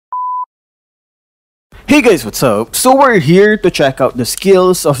Hey guys, what's up? So we're here to check out the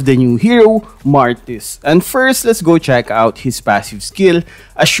skills of the new hero, Martis. And first, let's go check out his passive skill,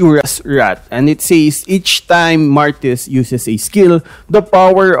 Ashura's Wrath. And it says, each time Martis uses a skill, the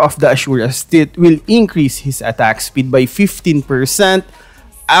power of the Ashura's Teeth will increase his attack speed by 15%,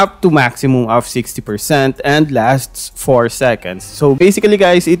 up to maximum of 60%, and lasts 4 seconds. So basically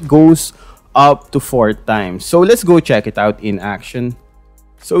guys, it goes up to 4 times. So let's go check it out in action.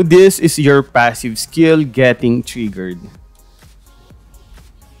 So this is your passive skill getting triggered.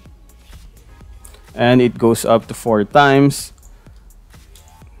 And it goes up to 4 times.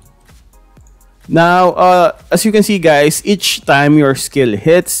 Now, as you can see guys, each time your skill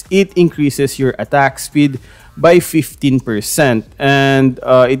hits, it increases your attack speed by 15%. And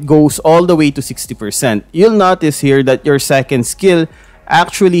it goes all the way to 60%. You'll notice here that your second skill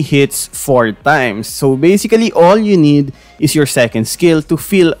actually hits 4 times. So basically all you need is your second skill to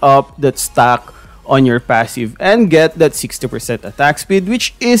fill up that stack on your passive and get that 60% attack speed,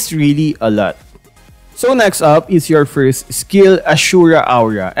 which is really a lot. So next up is your first skill, Ashura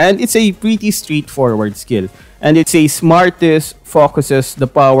Aura, and it's a pretty straightforward skill. And it says Martis focuses the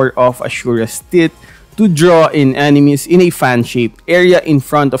power of Ashura's Teeth to draw in enemies in a fan-shaped area in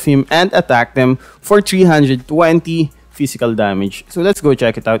front of him and attack them for 320 physical damage. So let's go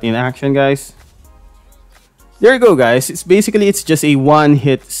check it out in action, guys. There you go, guys. It's just a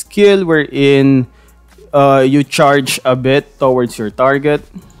one-hit skill wherein you charge a bit towards your target.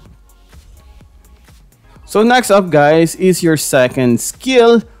 So next up, guys, is your second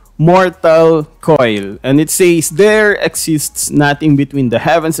skill, Mortal Coil, and it says there exists nothing between the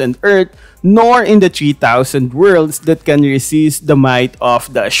heavens and earth, nor in the 3,000 worlds that can resist the might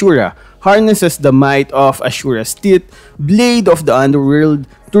of the Ashura. Harnesses the might of Ashura's Teeth, blade of the underworld,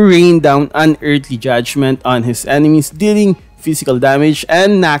 to rain down unearthly judgment on his enemies, dealing physical damage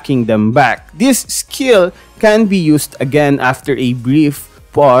and knocking them back. This skill can be used again after a brief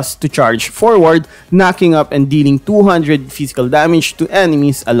pause to charge forward, knocking up and dealing 200 physical damage to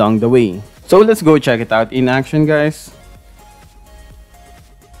enemies along the way. So let's go check it out in action, guys.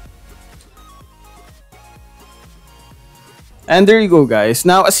 And there you go, guys.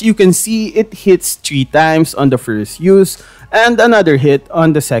 Now, as you can see, it hits 3 times on the first use and another hit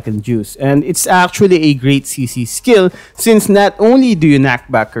on the second use. And it's actually a great CC skill since not only do you knock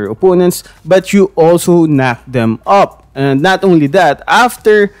back your opponents, but you also knock them up. And not only that,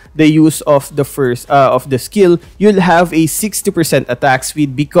 after the use of the first of the skill, you'll have a 60% attack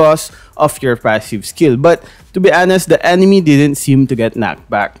speed because of your passive skill. But to be honest, the enemy didn't seem to get knocked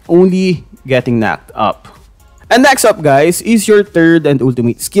back, only getting knocked up. And next up, guys, is your third and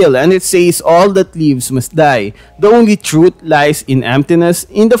ultimate skill, and it says all that lives must die. The only truth lies in emptiness.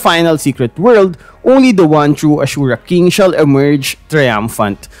 In the final secret world, only the one true Ashura King shall emerge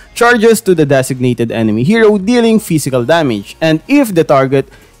triumphant. Charges to the designated enemy hero, dealing physical damage. And if the target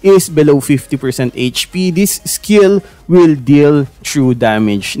is below 50% HP, this skill will deal true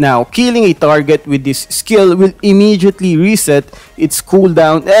damage. Now, killing a target with this skill will immediately reset its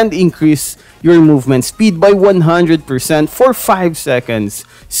cooldown and increase your movement speed by 100% for 5 seconds.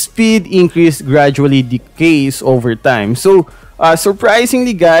 Speed increase gradually decays over time. So,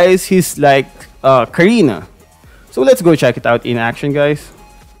 surprisingly guys, he's like Karina. So let's go check it out in action, guys.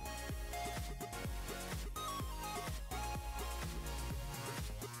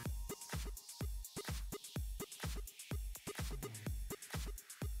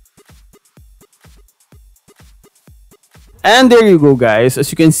 And there you go, guys.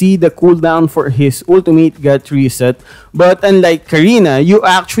 As you can see, the cooldown for his ultimate got reset. But unlike Karina, you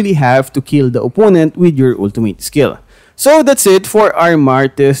actually have to kill the opponent with your ultimate skill. So that's it for our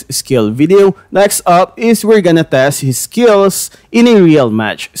Martis skill video. Next up is we're gonna test his skills in a real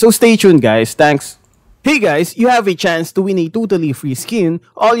match. So stay tuned, guys. Thanks. Hey guys, you have a chance to win a totally free skin.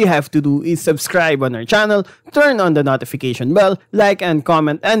 All you have to do is subscribe on our channel, turn on the notification bell, like and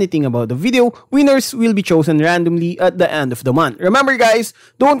comment anything about the video. Winners will be chosen randomly at the end of the month. Remember guys,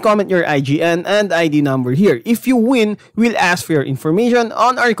 don't comment your IGN and ID number here. If you win, we'll ask for your information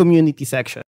on our community section.